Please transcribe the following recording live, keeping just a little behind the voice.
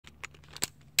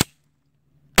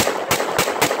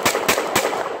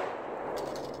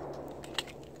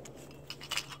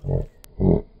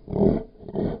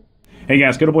Hey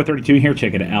guys, GoToBoy32 here.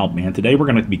 Check it out, man. Today we're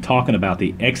going to be talking about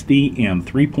the XDm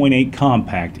 3.8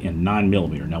 compact in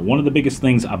 9mm. Now, one of the biggest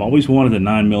things, I've always wanted a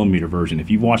 9mm version. If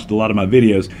you've watched a lot of my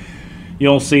videos,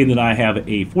 you'll see that I have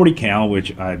a 40 cal,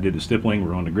 which I did the stippling,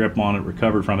 we're on the grip on it,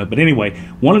 recovered from it. But anyway,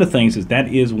 one of the things is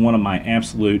that is one of my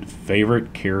absolute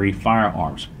favorite carry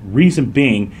firearms. Reason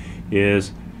being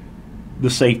is the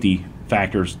safety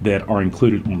factors that are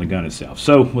included on the gun itself.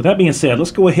 So with that being said,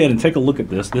 let's go ahead and take a look at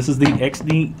this. This is the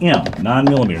XDm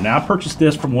 9mm. Now, I purchased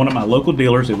this from one of my local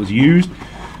dealers. It was used,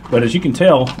 but as you can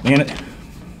tell, man,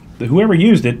 whoever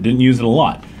used it didn't use it a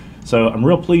lot. So I'm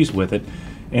real pleased with it.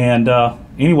 And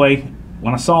anyway,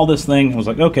 when I saw this thing, I was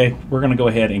like, okay, we're going to go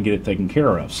ahead and get it taken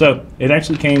care of. So it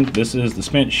actually came, this is the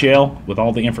spent shell with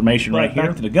all the information right here.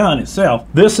 Back to the gun itself,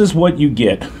 this is what you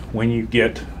get when you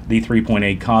get the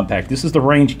 3.8 compact. This is the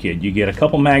range kit. You get a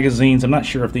couple magazines. I'm not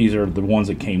sure if these are the ones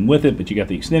that came with it, but you got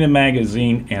the extended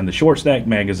magazine and the short stack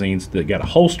magazines that got a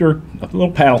holster, a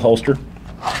little paddle holster.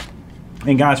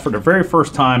 And guys, for the very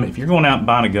first time, if you're going out and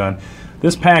buying a gun,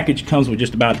 this package comes with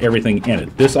just about everything in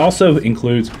it. This also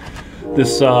includes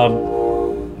this,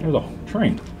 there's a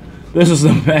train. This is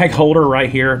the mag holder right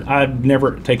here. I've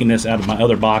never taken this out of my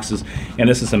other boxes, and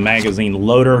this is a magazine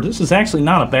loader. This is actually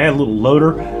not a bad little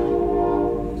loader.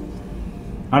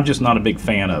 I'm just not a big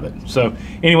fan of it. So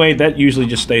anyway, that usually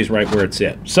just stays right where it's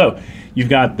at. So you've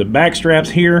got the back straps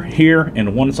here, and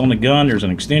the one that's on the gun. There's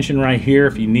an extension right here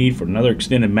if you need for another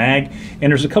extended mag.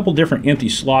 And there's a couple different empty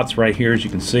slots right here, as you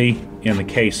can see in the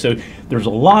case. So there's a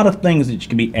lot of things that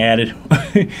can be added.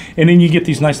 And then you get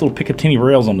these nice little Picatinny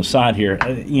rails on the side here,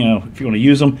 you know, if you want to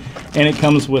use them. And it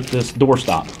comes with this door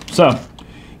stop. So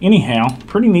anyhow,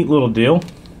 pretty neat little deal.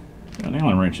 Got an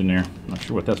Allen wrench in there. Not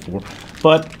sure what that's for,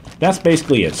 but that's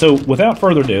basically it. So without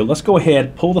further ado, let's go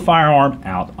ahead, pull the firearm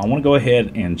out. I want to go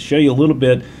ahead and show you a little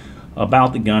bit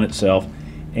about the gun itself.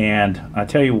 And I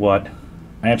tell you what,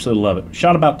 I absolutely love it.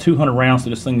 Shot about 200 rounds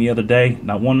to this thing the other day,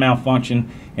 not one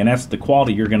malfunction, and that's the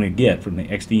quality you're going to get from the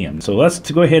XDm. So let's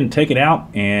go ahead and take it out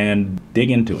and dig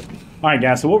into it. All right,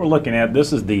 guys, so what we're looking at,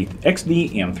 this is the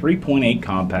XDm 3.8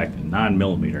 compact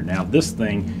 9mm. Now, this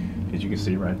thing, as you can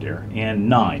see right there, and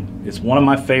 9. It's one of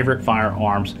my favorite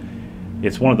firearms.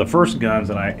 It's one of the first guns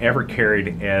that I ever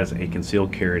carried as a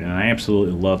concealed carry, and I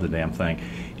absolutely love the damn thing.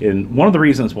 And one of the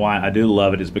reasons why I do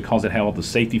love it is because it has all the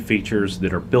safety features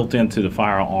that are built into the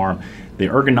firearm. The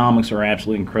ergonomics are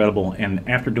absolutely incredible, and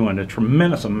after doing a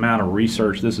tremendous amount of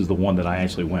research, this is the one that I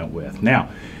actually went with. Now,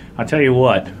 I tell you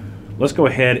what, let's go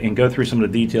ahead and go through some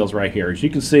of the details right here. As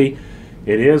you can see,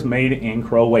 it is made in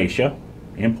Croatia,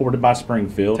 imported by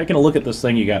Springfield. Taking a look at this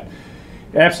thing, you got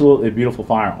absolutely beautiful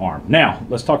firearm. Now,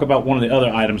 let's talk about one of the other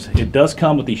items. It does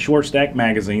come with these short stack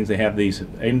magazines. They have these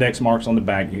index marks on the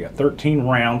back. You got 13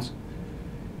 rounds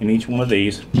in each one of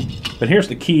these. But here's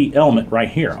the key element right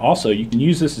here. Also, you can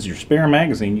use this as your spare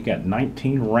magazine. You got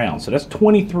 19 rounds. So that's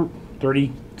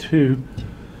 32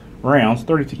 rounds.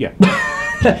 32, yeah.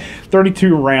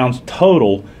 32 rounds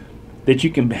total that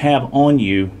you can have on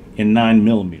you in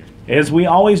 9mm. As we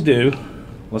always do,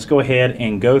 let's go ahead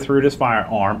and go through this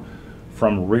firearm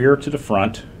from rear to the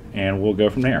front, and we'll go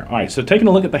from there. All right, so taking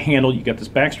a look at the handle, you got this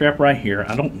back strap right here.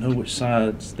 I don't know which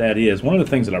size that is. One of the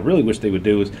things that I really wish they would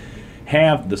do is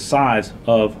have the size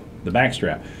of the back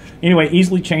strap. Anyway,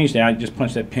 easily changed out. You just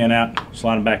punch that pin out,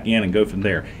 slide it back in, and go from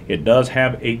there. It does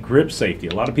have a grip safety.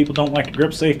 A lot of people don't like the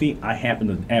grip safety. I happen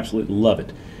to absolutely love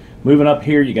it. Moving up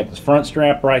here, you got this front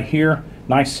strap right here.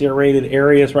 Nice serrated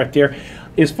areas right there.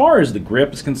 As far as the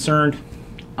grip is concerned,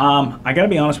 I gotta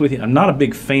be honest with you, I'm not a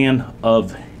big fan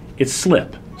of it's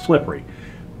slippery,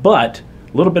 but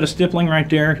a little bit of stippling right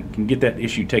there can get that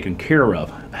issue taken care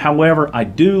of. However, I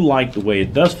do like the way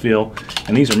it does feel,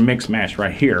 and these are mix match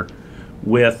right here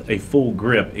with a full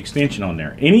grip extension on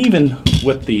there. And even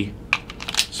with the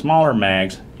smaller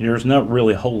mags, there's not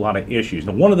really a whole lot of issues.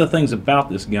 Now, one of the things about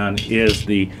this gun is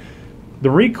the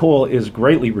recoil is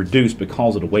greatly reduced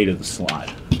because of the weight of the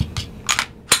slide.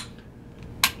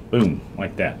 Boom,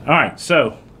 like that. All right,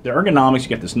 so the ergonomics, you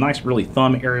got this nice really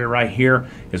thumb area right here.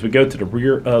 As we go to the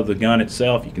rear of the gun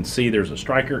itself, you can see there's a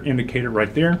striker indicator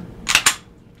right there.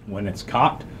 When it's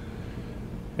cocked,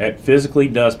 it physically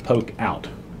does poke out.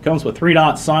 Comes with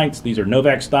 3-dot sights. These are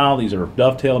Novak style. These are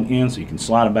dovetailed in, so you can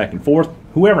slide them back and forth.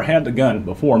 Whoever had the gun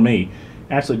before me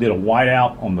actually did a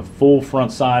whiteout on the full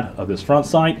front side of this front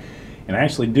sight, and I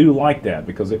actually do like that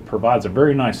because it provides a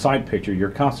very nice sight picture. You're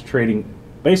concentrating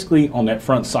basically on that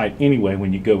front sight anyway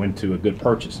when you go into a good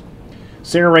purchase.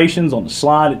 Serrations on the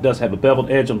slide. It does have a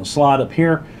beveled edge on the slide up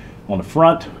here. On the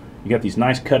front, you got these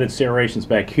nice cutted serrations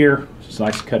back here. Just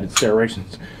nice cutted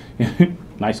serrations.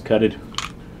 Nice cutted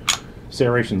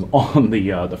serrations on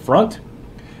the front.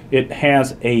 It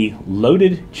has a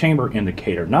loaded chamber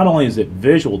indicator. Not only is it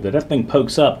visual that thing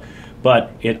pokes up,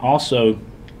 but it also,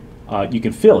 you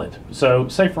can feel it. So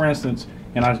say for instance,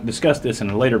 and I discussed this in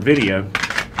a later video,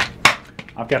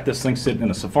 I've got this thing sitting in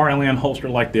a Safariland holster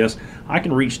like this. I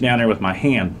can reach down there with my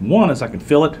hand. One is I can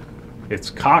feel it. It's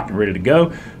cocked and ready to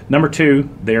go. Number two,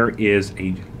 there is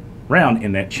a round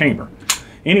in that chamber.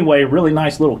 Anyway, really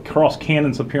nice little cross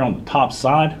cannons up here on the top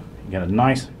side. You got a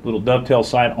nice little dovetail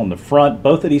sight on the front.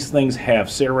 Both of these things have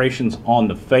serrations on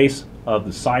the face of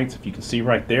the sights, if you can see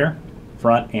right there,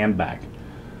 front and back.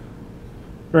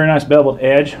 Very nice beveled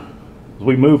edge. As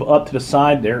we move up to the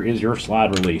side, there is your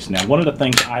slide release. Now, one of the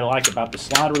things I like about the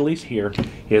slide release here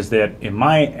is that in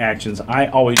my actions, I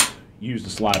always use the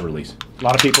slide release. A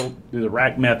lot of people do the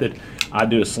rack method. I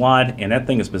do a slide, and that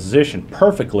thing is positioned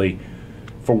perfectly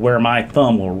for where my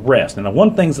thumb will rest. And the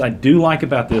one things I do like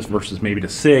about this versus maybe the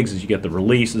SIGs is you get the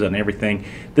releases and everything.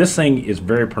 This thing is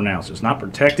very pronounced. It's not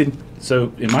protected.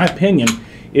 So in my opinion,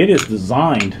 it is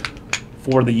designed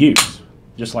for the use,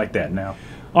 just like that. Now,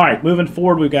 all right, moving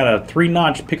forward, we've got a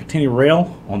 3-notch Picatinny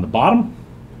rail on the bottom.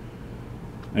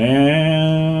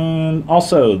 And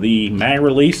also the mag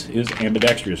release is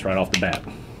ambidextrous right off the bat.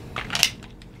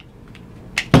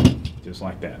 Just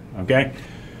like that, okay?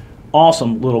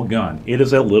 Awesome little gun. It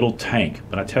is a little tank,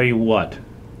 but I tell you what,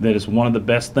 that is one of the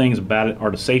best things about it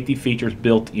are the safety features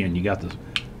built in. You got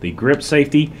the grip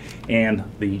safety and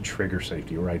the trigger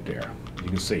safety right there. You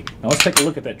can see. Now let's take a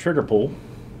look at that trigger pull.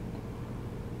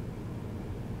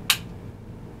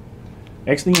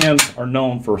 XDMs are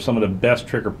known for some of the best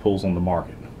trigger pulls on the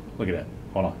market. Look at that.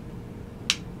 Hold on.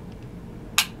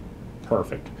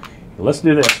 Perfect. Let's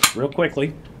do this real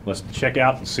quickly. Let's check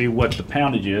out and see what the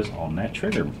poundage is on that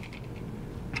trigger.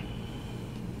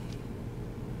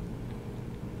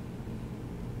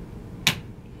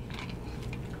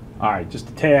 All right, just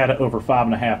a tad over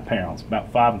 5.5 pounds,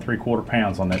 about 5 3/4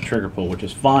 pounds on that trigger pull, which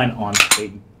is fine on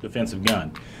a defensive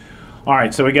gun. All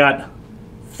right, so we got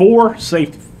four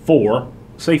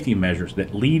safety measures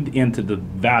that lead into the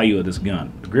value of this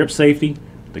gun: the grip safety,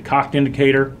 the cocked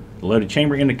indicator, the loaded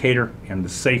chamber indicator, and the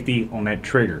safety on that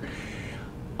trigger.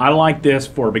 I like this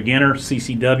for a beginner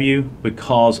CCW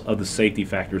because of the safety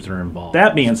factors that are involved.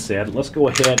 That being said, let's go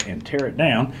ahead and tear it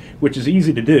down, which is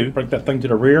easy to do. Bring that thing to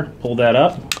the rear, pull that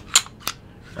up,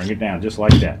 bring it down just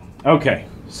like that. Okay,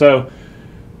 so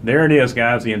there it is,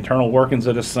 guys, the internal workings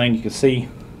of this thing. You can see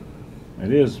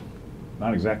it is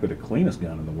not exactly the cleanest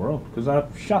gun in the world because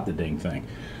I've shot the dang thing.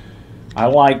 I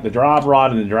like the drive rod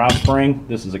and the drive spring.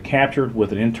 This is a captured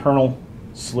with an internal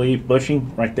sleeve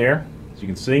bushing right there, as you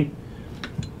can see.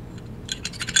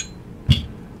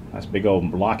 Nice big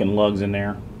old locking lugs in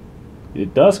there.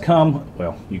 It does come,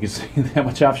 well, you can see how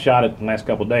much I've shot it in the last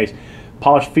couple of days.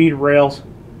 Polished feeder rails,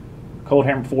 cold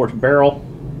hammer forged barrel.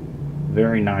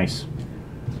 Very nice.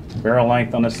 Barrel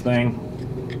length on this thing.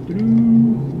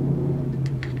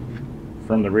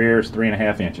 From the rear is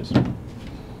 3.5 inches.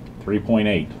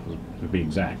 3.8 to be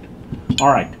exact. All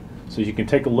right, so you can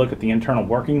take a look at the internal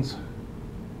workings.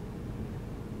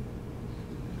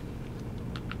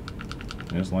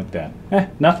 Just like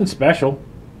that. Nothing special.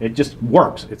 It just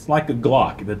works. It's like a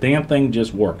Glock. The damn thing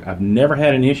just works. I've never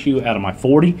had an issue out of my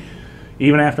 40.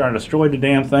 Even after I destroyed the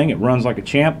damn thing, it runs like a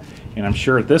champ. And I'm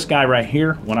sure this guy right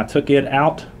here, when I took it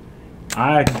out,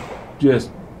 I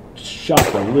just shot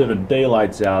the living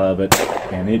daylights out of it,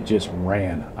 and it just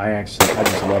ran. I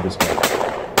just love this guy.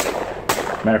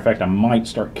 Matter of fact, I might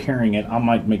start carrying it. I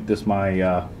might make this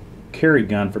my carry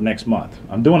gun for next month.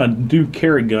 I'm doing a new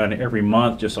carry gun every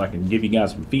month just so I can give you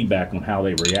guys some feedback on how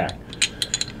they react.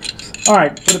 All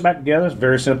right, put it back together. It's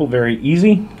very simple, very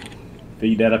easy.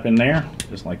 Feed that up in there,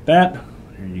 just like that.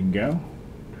 There you go.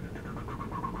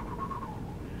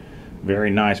 Very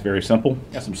nice, very simple.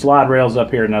 Got some slide rails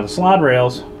up here. Now the slide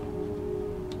rails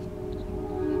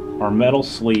are metal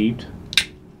sleeved,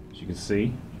 as you can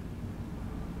see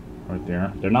right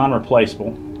there. They're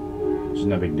non-replaceable, which is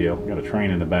no big deal. Got a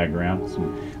train in the background.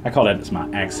 I call that, it's my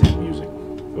accent music.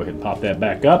 Go ahead and pop that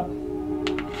back up.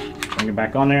 Bring it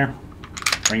back on there.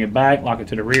 Bring it back, lock it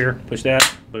to the rear, push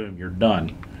that, boom, you're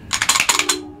done.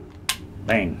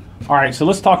 Bang. All right, so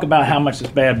let's talk about how much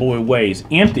this bad boy weighs.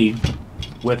 Empty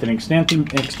with an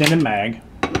extended mag.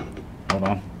 Hold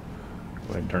on. Go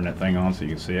ahead and turn that thing on so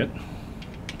you can see it.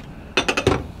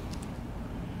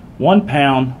 1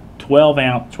 pound,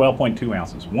 12.2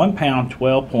 ounces. 1 pound,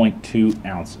 12.2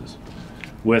 ounces.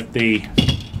 With the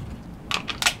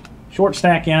short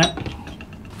stack in it,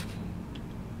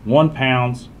 1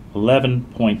 pound,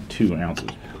 11.2 ounces.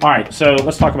 All right, so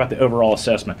let's talk about the overall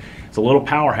assessment. It's a little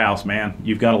powerhouse, man.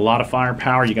 You've got a lot of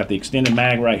firepower. You got the extended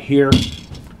mag right here.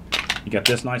 You got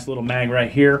this nice little mag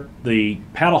right here. The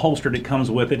paddle holster that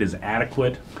comes with it is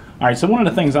adequate. All right, so one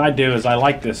of the things I do is I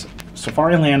like this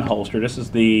Safariland holster. This is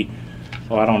the,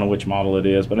 well, I don't know which model it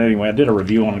is, but anyway, I did a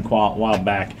review on it a while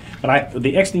back. But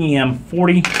the XDM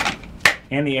 40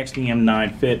 and the XDM 9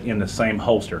 fit in the same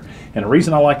holster. And the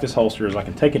reason I like this holster is I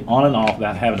can take it on and off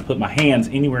without having to put my hands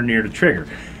anywhere near the trigger.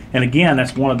 And again,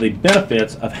 that's one of the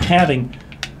benefits of having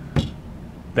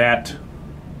that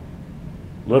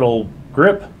little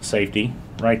grip safety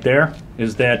right there,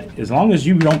 is that as long as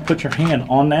you don't put your hand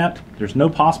on that, there's no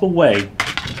possible way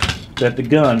that the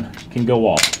gun can go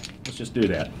off. Let's just do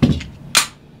that.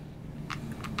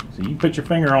 So you put your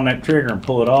finger on that trigger and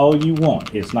pull it all you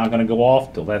want. It's not going to go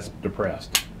off till that's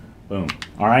depressed. Boom.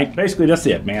 All right, basically that's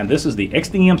it, man. This is the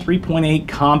XDM 3.8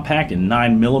 compact in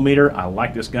 9mm. I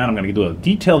like this gun. I'm going to do a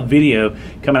detailed video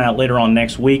coming out later on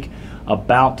next week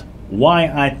about why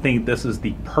I think this is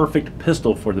the perfect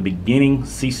pistol for the beginning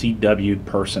CCW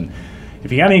person.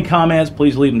 If you got any comments,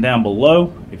 please leave them down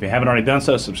below. If you haven't already done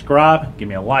so, subscribe. Give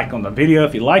me a like on the video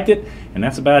if you liked it. And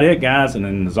that's about it, guys. And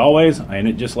then, as always, I end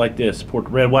it just like this. Support the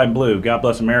red, white, and blue. God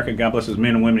bless America. God bless his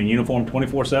men and women in uniform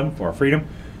 24/7 for our freedom.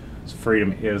 So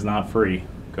freedom is not free.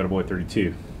 Go to Boy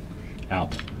 32.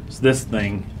 Out. So this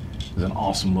thing is an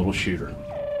awesome little shooter.